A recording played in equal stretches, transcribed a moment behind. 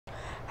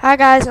Hi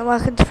guys and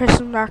welcome to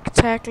Prison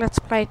Architect Let's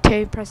Play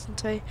 2 Prison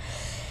 2.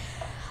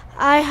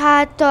 I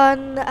had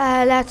done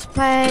Let's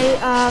Play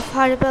of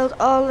how to build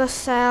all the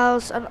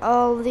cells and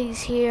all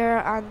these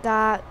here and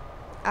that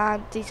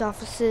and these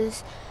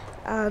offices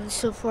and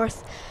so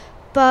forth,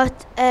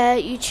 but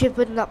YouTube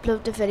wouldn't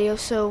upload the video,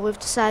 so we've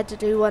decided to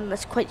do one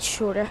that's quite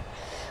shorter.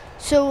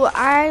 So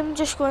I'm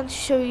just going to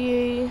show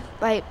you,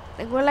 like,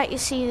 I'm going to let you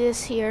see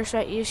this here so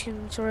that you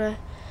can sort of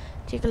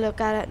take a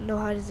look at it and know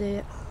how to do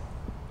it.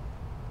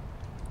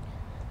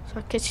 So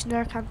our kitchen,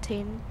 our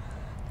canteen,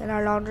 then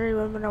our laundry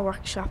room and our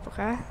workshop,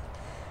 okay?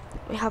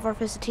 We have our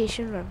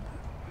visitation room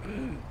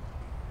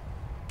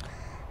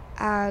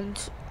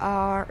and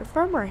our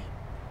infirmary.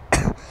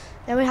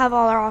 Then we have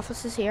all our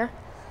offices here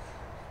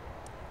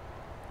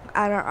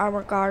and our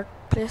armor guard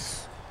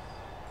place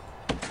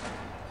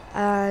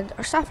and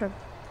our staff room.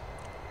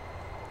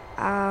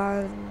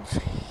 And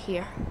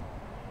here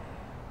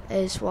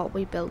is what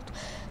we built.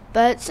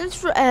 But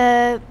since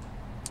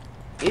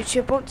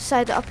YouTube won't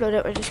decide to upload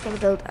it, we're just going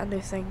to build a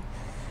new thing.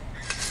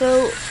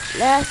 So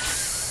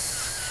let's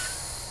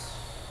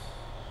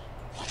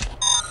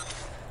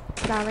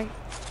planning.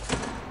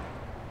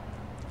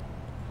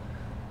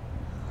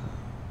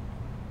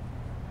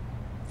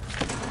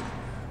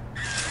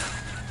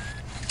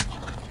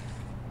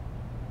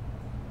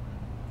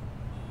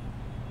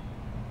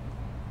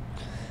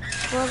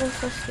 What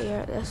is this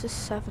here? This is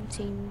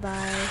 17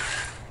 by.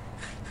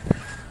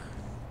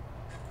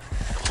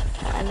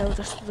 I know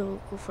just we'll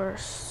go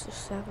first. So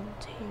 17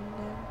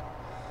 then.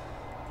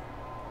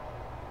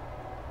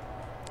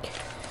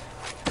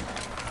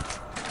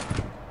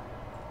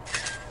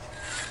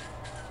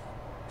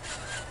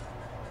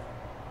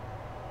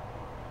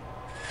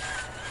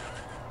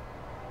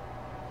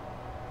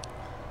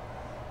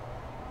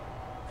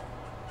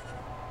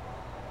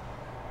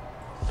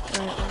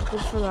 Right, I'll go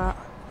for that.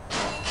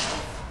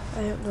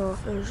 I don't know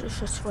if there's just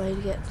this way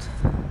to get.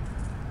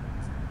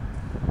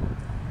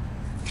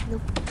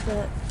 Nope,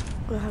 but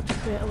we'll have to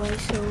create a way.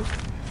 So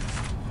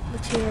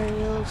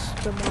materials,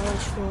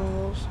 demolish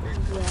walls,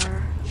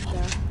 there,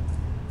 there.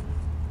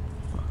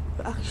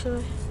 But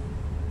actually,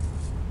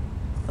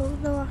 oh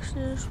no,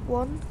 actually there's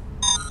one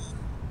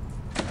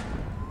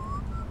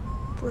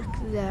brick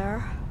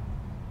there.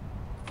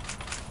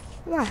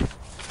 Right.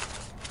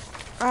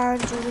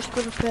 And we're just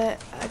going to put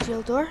a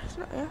jail door,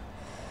 isn't it? Yeah.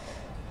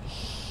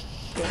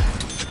 Here.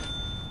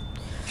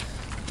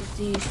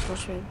 The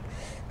useless room.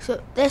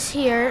 So this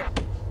here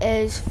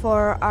is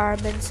for our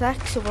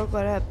MinSec, so we're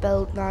going to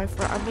build now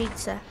for our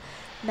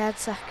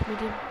MedSec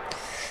medium.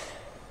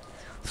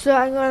 So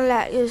I'm going to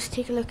let you just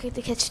take a look at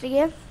the kitchen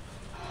again.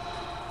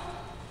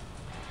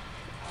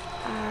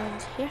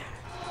 And here.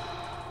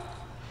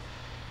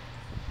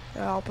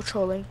 They're all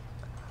patrolling.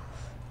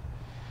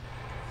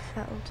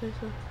 That one too,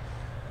 so.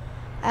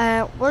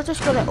 We're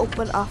just going to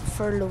open up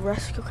for low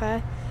risk,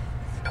 okay?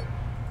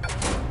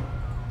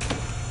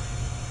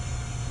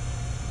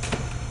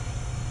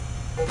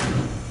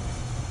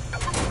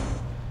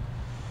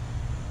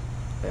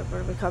 We're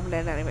going to be coming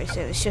in anyway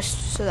soon. It's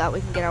just so that we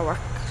can get our work,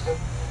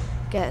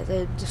 get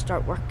them to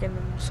start working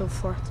and so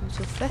forth and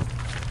so forth.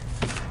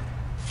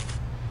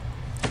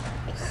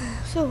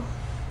 So,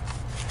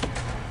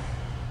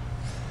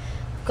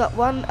 we've got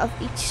one of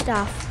each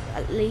staff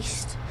at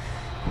least.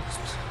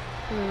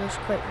 There's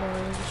quite more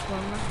than just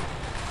one now.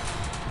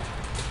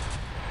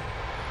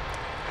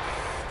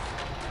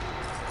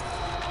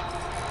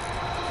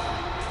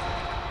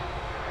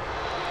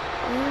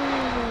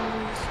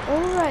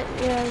 Oh right,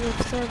 yeah, the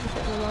third bit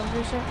of the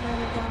laundry set now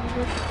the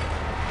laundry.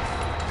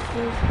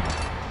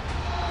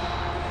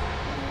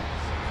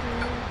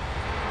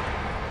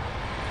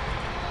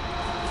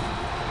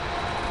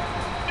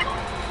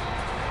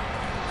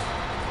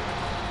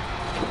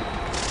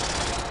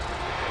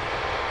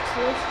 So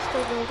this is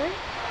still building.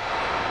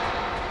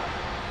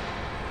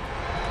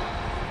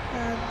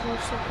 And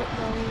we're still putting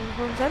all the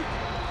uniforms in.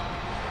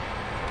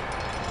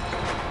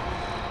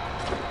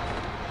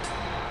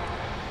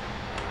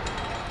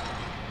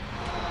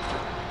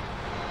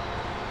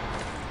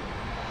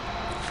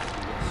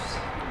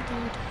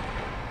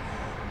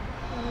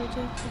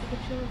 Take a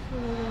picture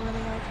before they're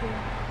running out here.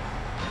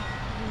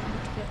 I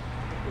need to get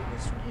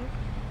this one here.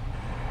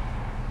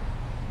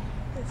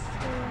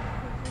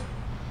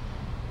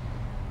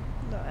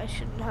 No, I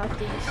shouldn't have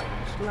these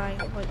just lying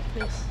about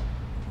this.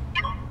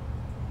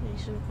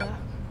 These are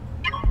back.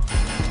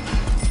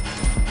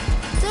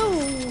 So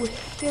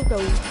here we go.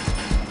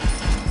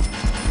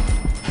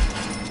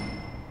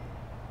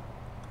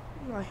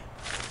 Right.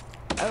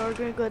 We're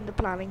gonna go into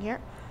planning here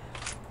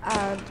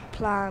and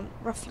plan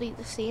roughly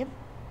the same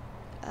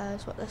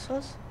as what this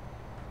was.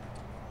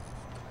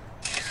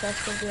 So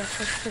that's going to be our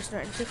first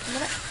prisoner intake in a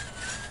minute.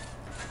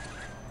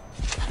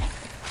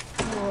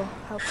 Well,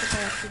 how could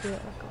I actually do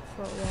it like up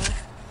for a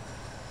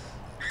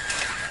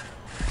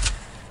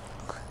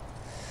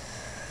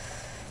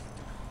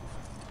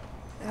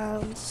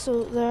while?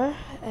 So there,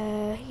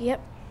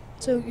 yep.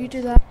 So you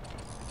do that.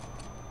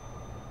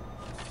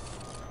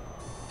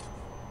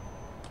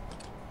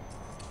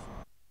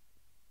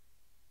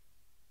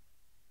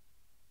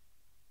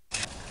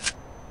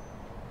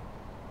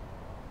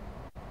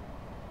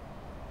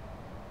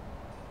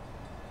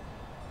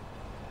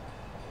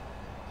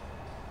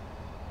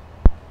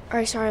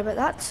 Alright, sorry about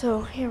that.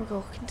 So here we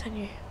go,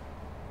 continue.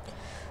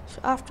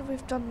 So after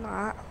we've done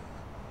that,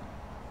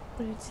 what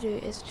we need to do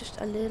is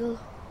just a little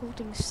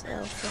holding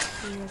cell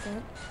for here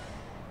again.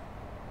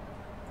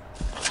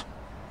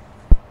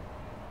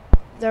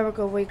 There we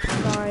go, we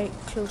can now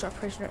close our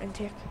prisoner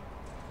intake.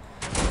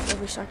 So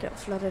we start getting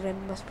flooded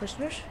in with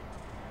prisoners.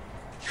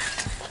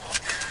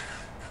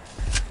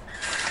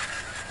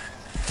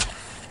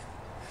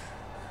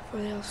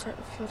 Where they all start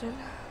to flood in.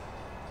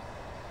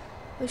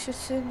 We should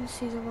soon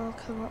see them all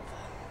come up.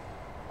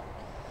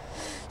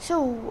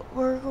 So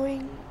we're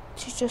going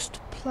to just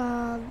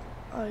plan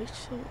out.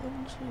 So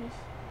 1,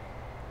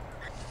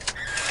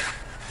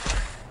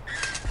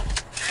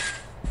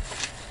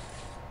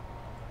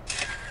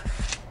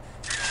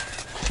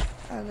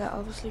 2. And that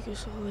obviously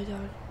goes all the way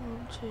down.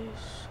 1, 2.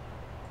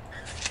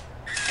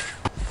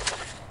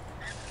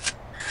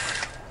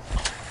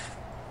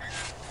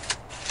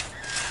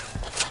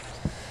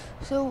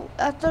 So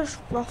that's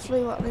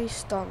roughly what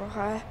needs done,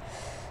 okay?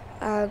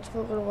 And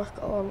we're going to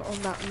work on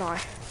that now.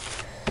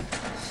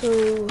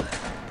 So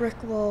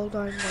brick wall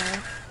down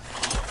there,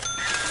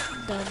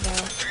 down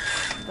there,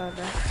 down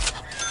there.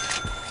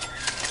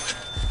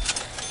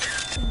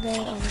 And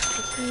then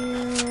obviously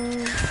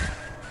here.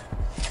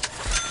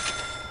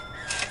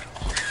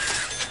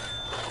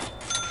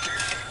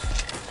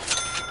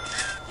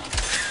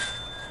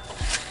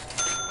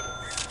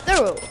 There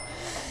we go.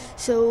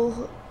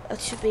 So it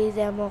should be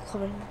them all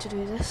coming to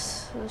do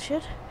this. So it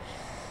should.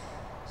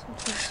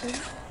 Sometimes soon.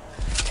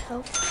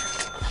 Help.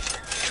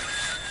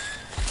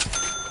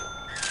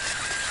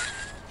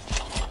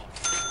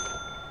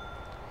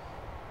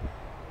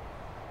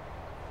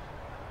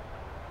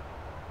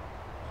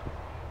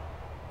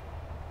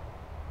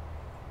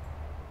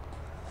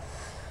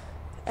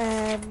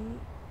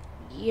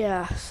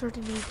 Yeah, sort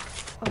of need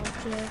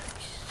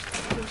objects.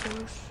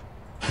 Scissors.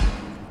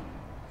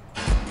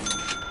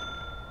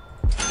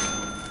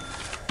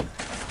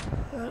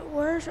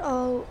 Where's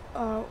all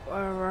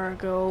where I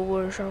go?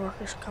 Where's our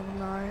workers coming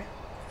now?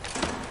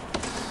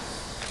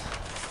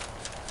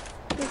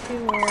 A few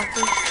more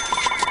workers.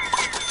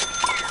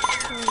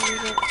 I'll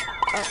leave it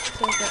up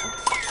to about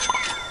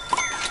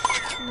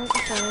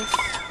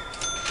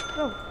 95.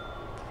 No.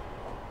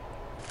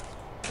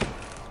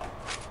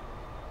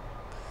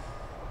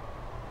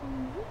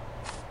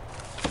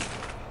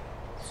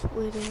 Just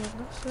waiting on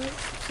that side.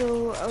 So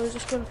I was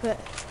just going to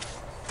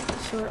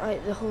sort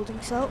out the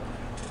holding cell.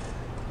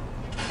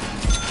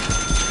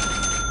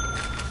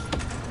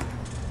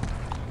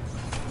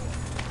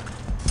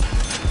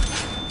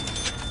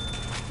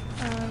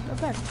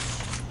 Bench.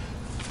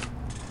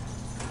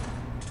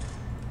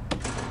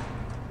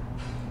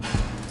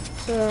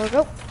 So there we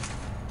go.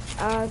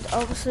 And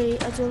obviously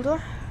a dual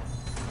door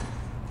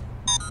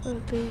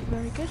would be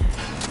very good.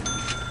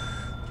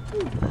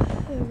 Ooh,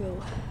 there we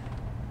go.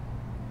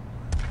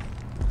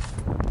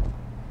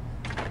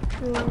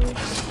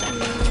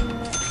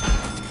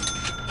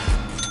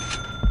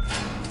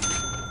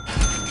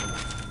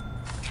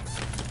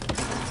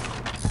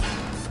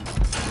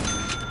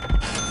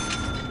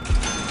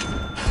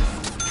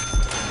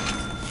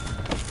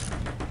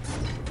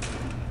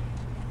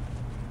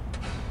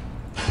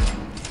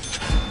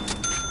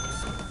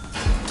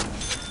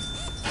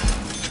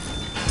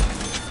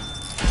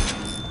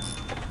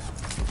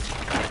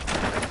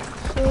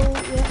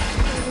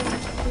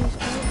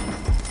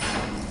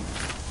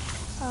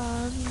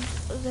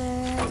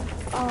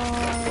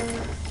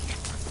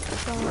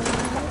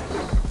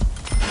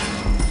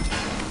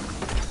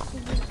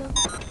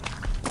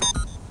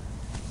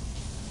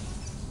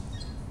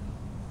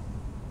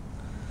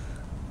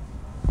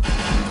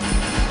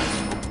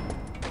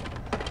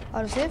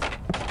 Autosave.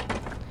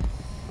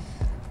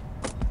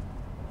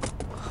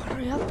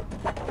 Hurry up.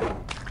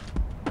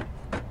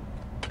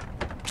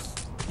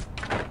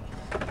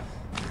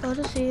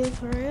 Autosave,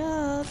 hurry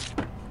up.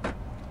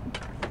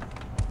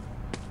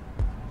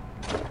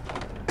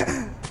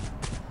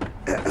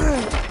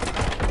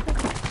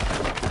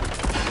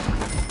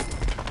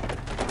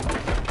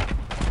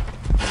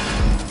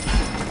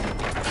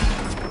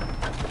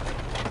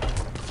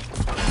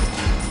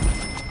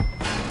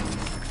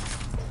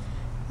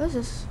 What is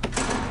this?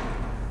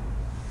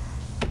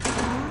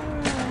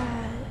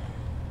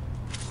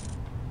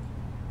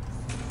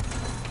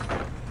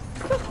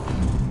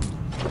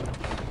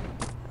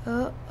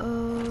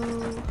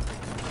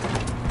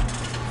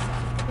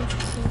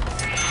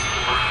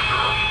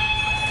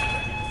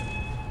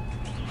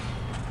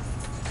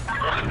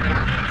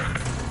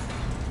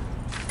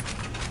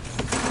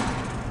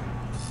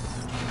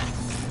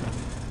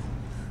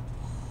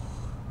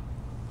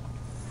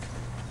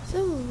 So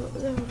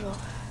there we go.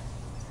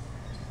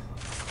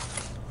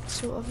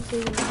 So obviously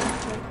we're going to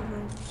try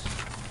around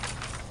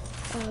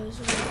as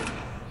a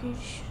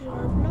huge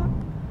arm block.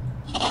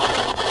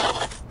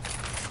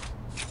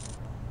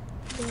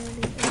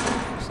 Barely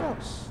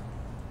themselves.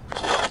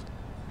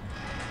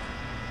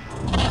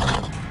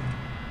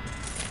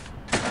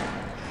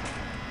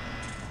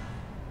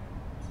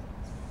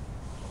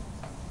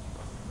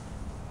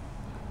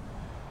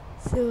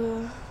 So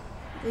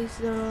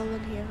These are all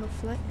in here,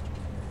 hopefully.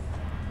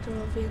 They're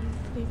all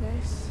being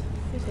nice.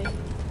 You see?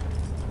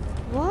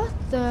 What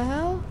the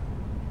hell?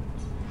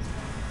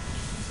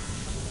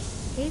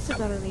 He's a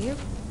better name.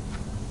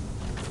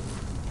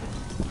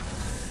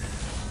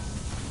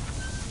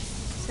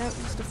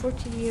 Sentenced to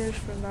 14 years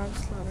for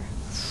manslaughter.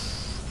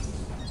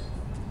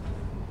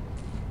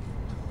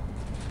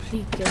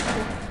 Plead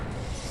guilty.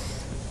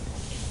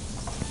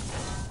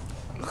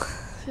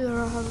 See, they're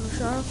all having a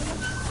shower of it.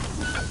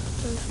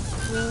 There's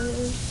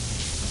boys.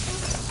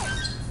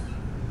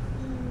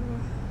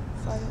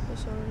 Violent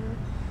disorder.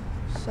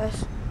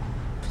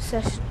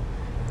 Possession.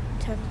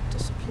 Attempt to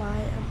supply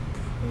and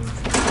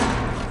prove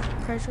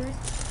perjury.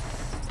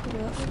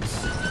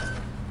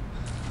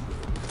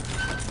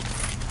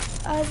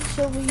 And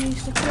so we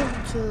use the phone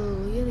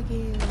tool yet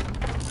again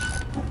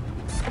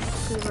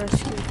to the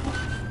rescue.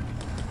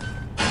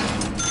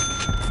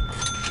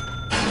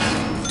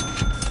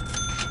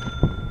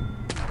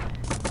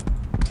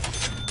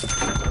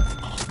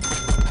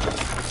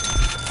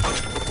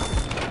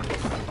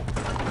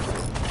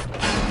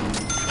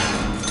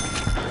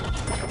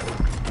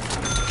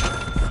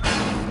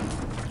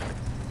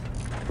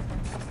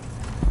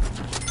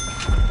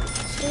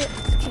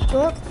 Keep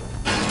going.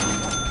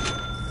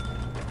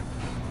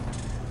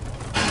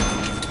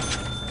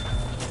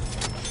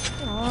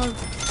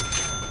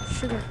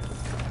 Sugar.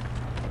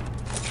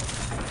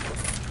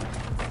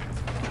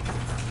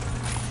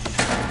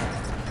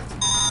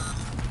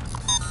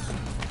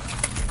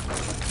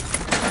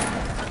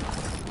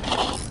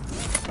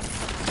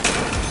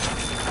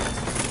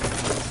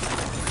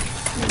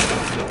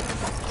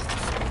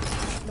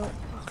 No,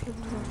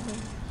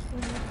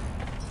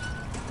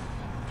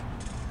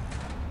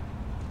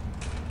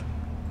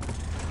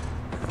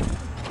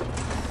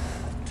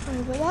 sorry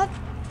about that.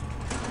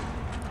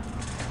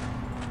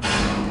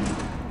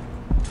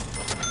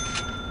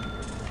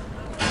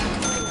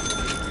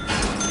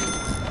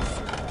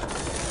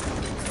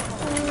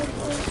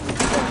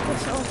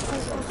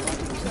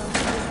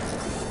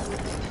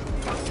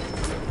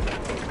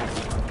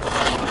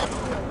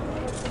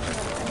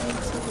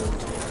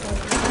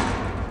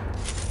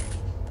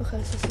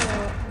 Because it's a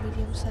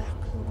medium sack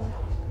over.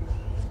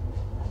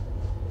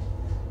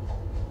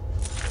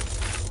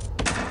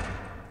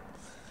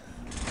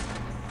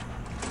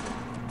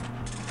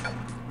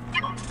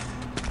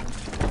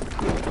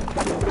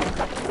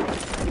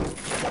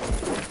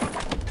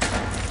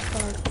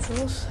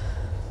 Controls.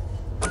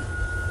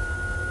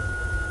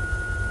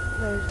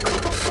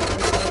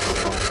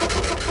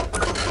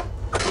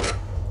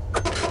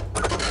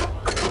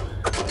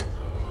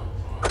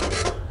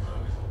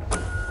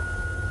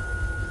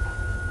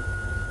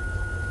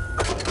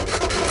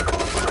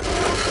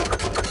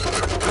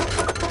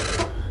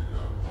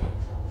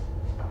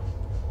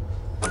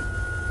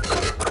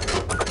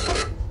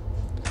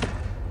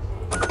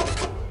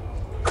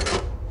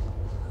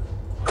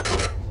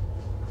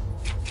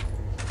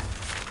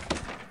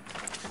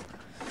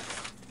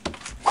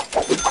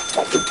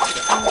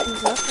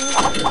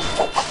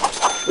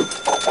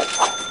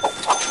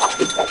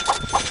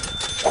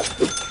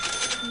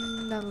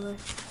 No.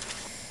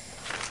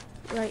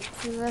 Right,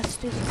 so let's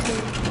do the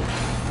thing.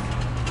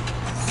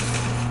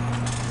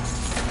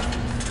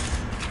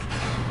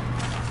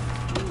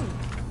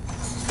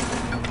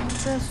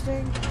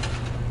 Interesting.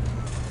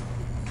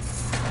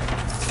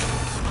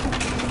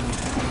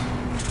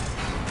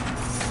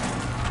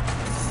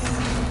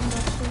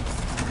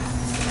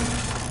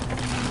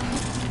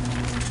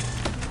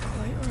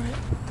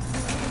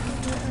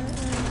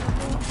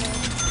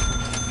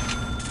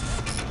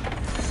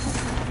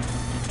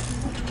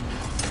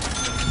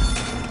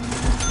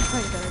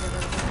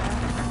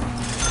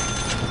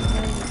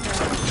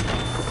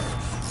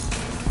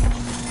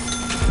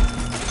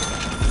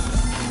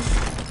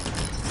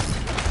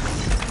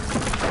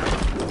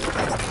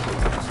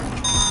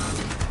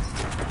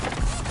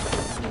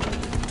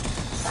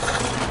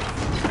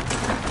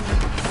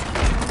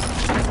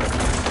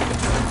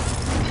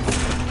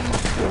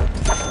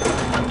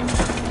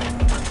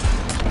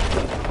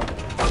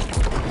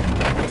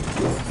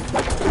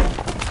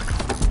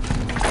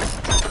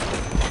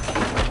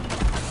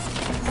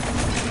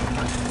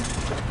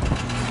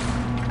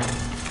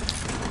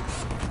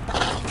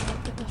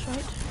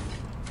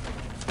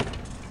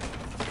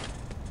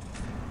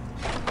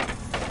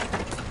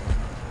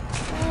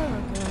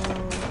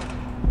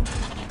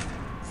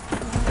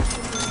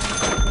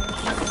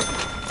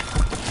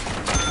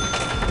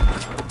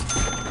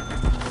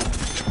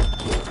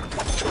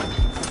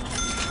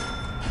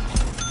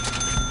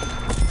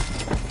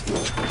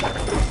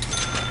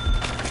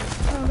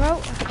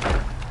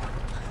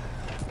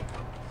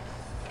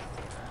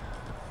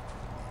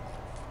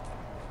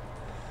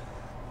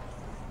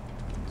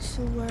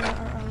 So where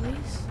are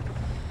Ollie's?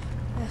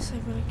 Yes,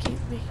 I'm gonna keep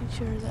making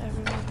sure that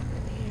everyone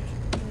in here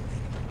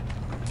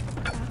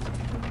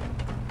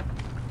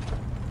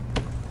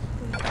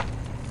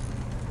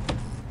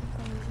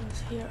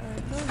is here are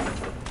no,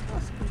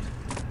 that's good.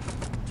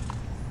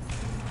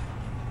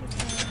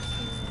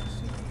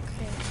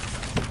 Okay.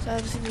 So I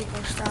obviously need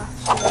more staff.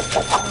 So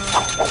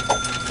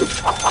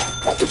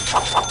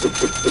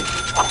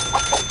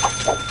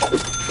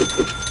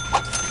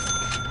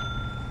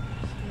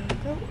there we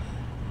go.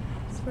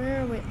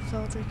 Where waiting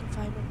soldier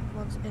confinement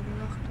once in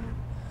lockdown.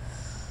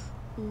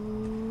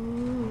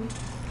 Ooh.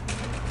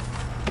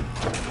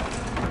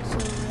 So I'm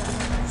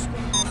just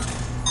gonna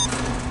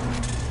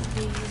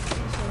leave the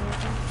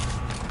soldier.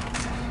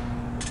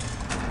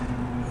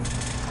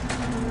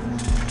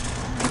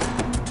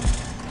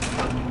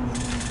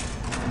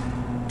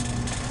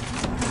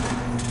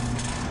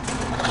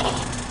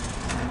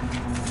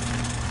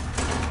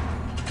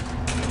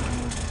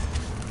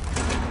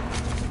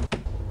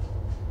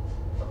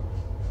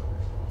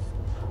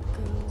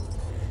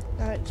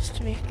 Just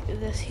to make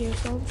this here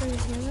soldier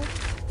here.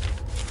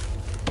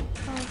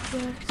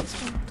 Object,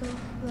 dismantle,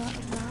 that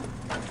and that.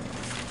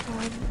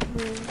 And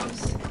move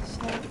this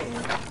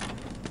soldier.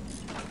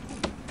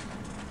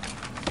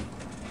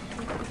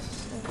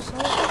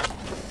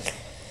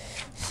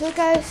 So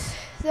guys,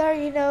 there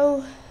you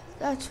know,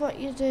 that's what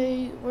you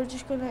do. We're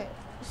just gonna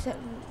sit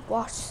and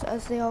watch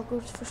as they all go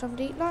for something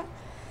to eat now.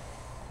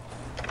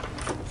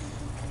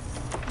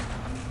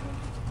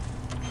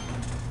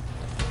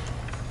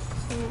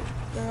 So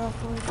they're all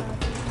going down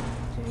to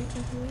eat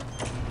food.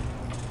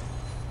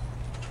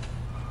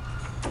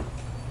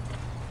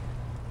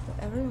 But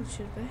everyone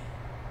should be.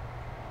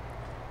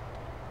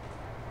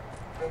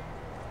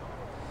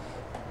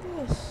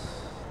 Yes.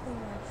 Oh,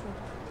 actually.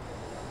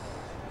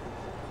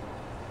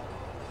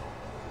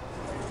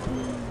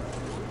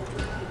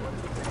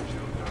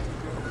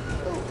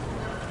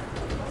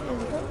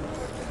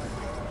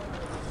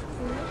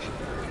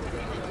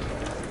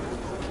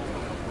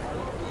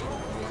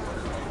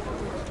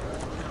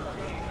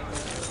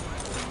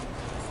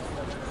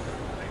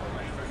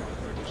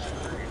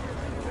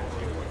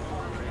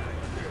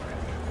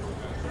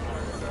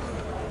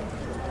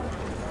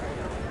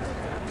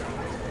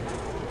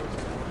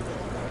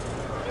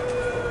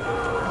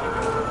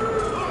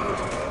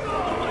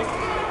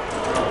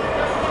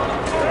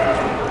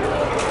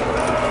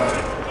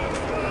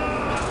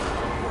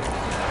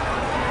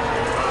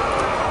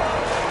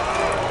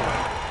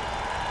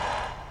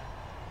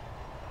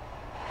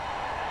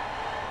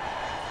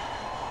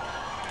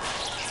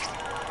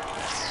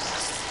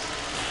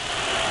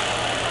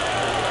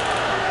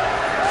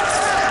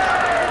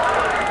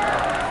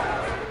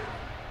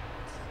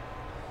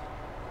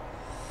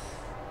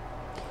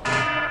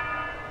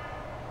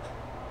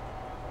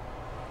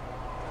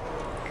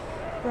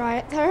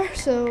 Right there,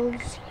 so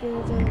just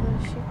gonna do a little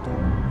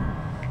shakedown.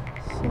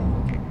 So we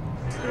can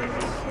see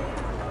this.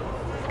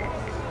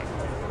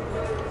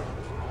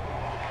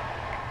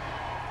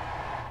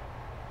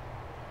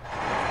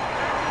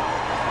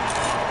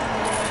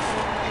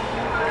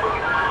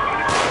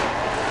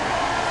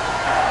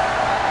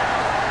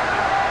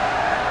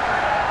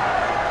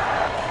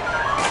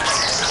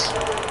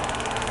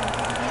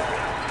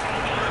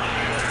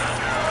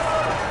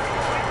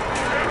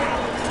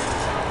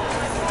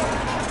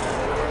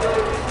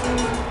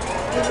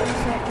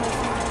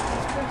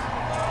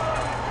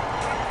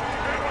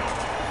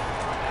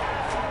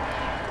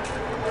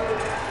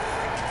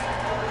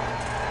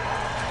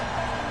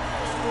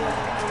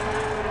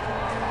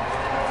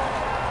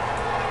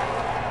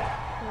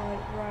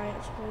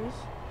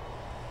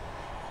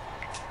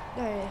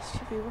 Nice,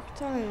 should be work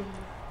time.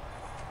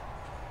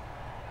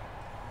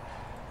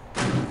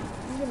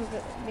 I'm gonna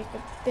make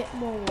a bit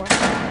more work.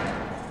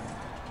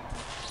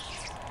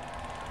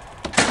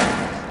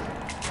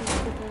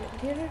 Just put it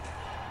here.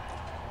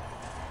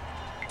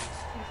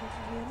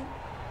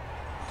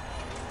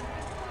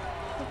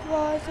 It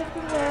was a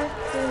good work.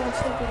 It was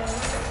a good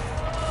work.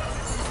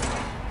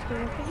 Let's go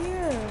over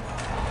here.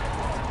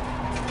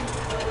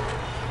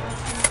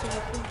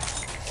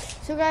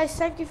 So guys,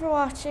 thank you for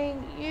watching.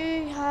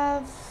 You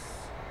have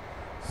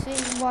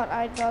seen what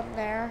I've done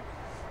there.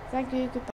 Thank you, goodbye.